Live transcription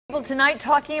Well, tonight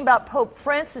talking about Pope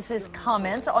Francis's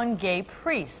comments on gay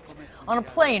priests. On a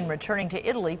plane returning to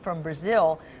Italy from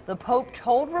Brazil, the Pope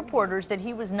told reporters that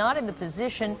he was not in the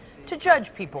position to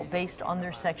judge people based on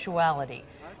their sexuality.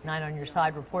 Night on Your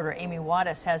Side reporter Amy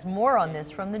Wattis has more on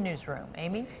this from the newsroom.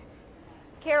 Amy?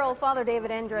 Carol, Father David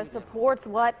Endres supports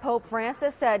what Pope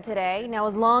Francis said today. Now,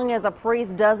 as long as a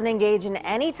priest doesn't engage in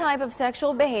any type of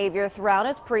sexual behavior throughout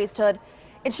his priesthood,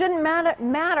 it shouldn't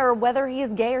matter whether he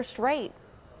is gay or straight.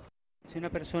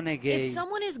 If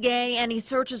someone is gay and he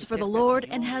searches for the Lord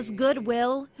and has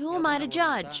goodwill, who am I to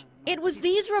judge? It was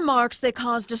these remarks that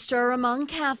caused a stir among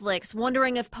Catholics,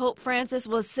 wondering if Pope Francis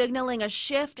was signaling a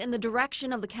shift in the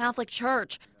direction of the Catholic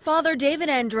Church. Father David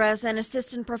Endres, an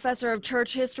assistant professor of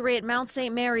church history at Mount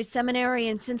St. Mary's Seminary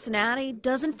in Cincinnati,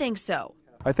 doesn't think so.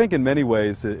 I think in many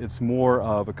ways it's more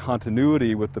of a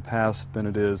continuity with the past than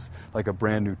it is like a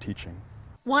brand new teaching.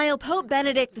 While Pope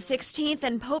Benedict XVI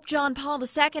and Pope John Paul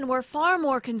II were far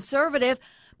more conservative,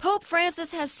 Pope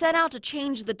Francis has set out to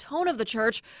change the tone of the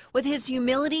church with his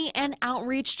humility and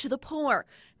outreach to the poor,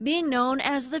 being known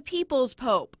as the People's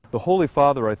Pope. The Holy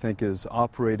Father, I think, is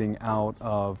operating out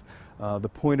of the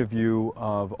point of view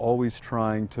of always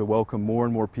trying to welcome more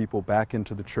and more people back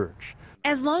into the church.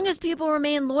 As long as people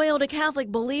remain loyal to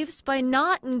Catholic beliefs by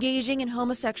not engaging in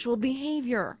homosexual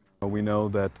behavior. We know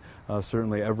that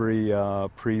certainly every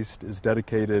priest is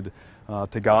dedicated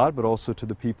to God, but also to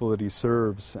the people that he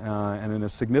serves, and in a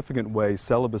significant way,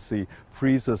 celibacy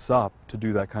frees us up to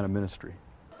do that kind of ministry.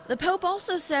 The Pope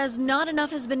also says not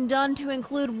enough has been done to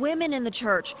include women in the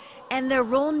church, and their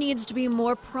role needs to be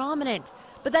more prominent.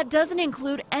 But that doesn't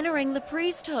include entering the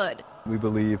priesthood. We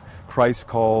believe Christ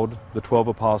called the 12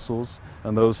 apostles,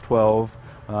 and those 12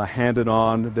 handed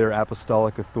on their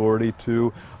apostolic authority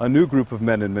to a new group of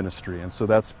men in ministry. And so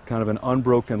that's kind of an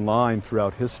unbroken line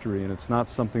throughout history, and it's not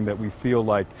something that we feel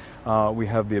like we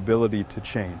have the ability to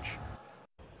change.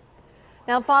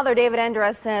 Now, Father David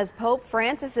Endres says Pope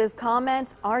Francis's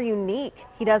comments are unique.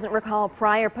 He doesn't recall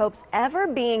prior popes ever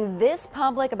being this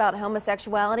public about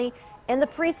homosexuality in the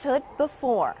priesthood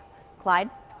before. Clyde?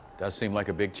 Does seem like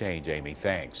a big change, Amy.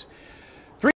 Thanks.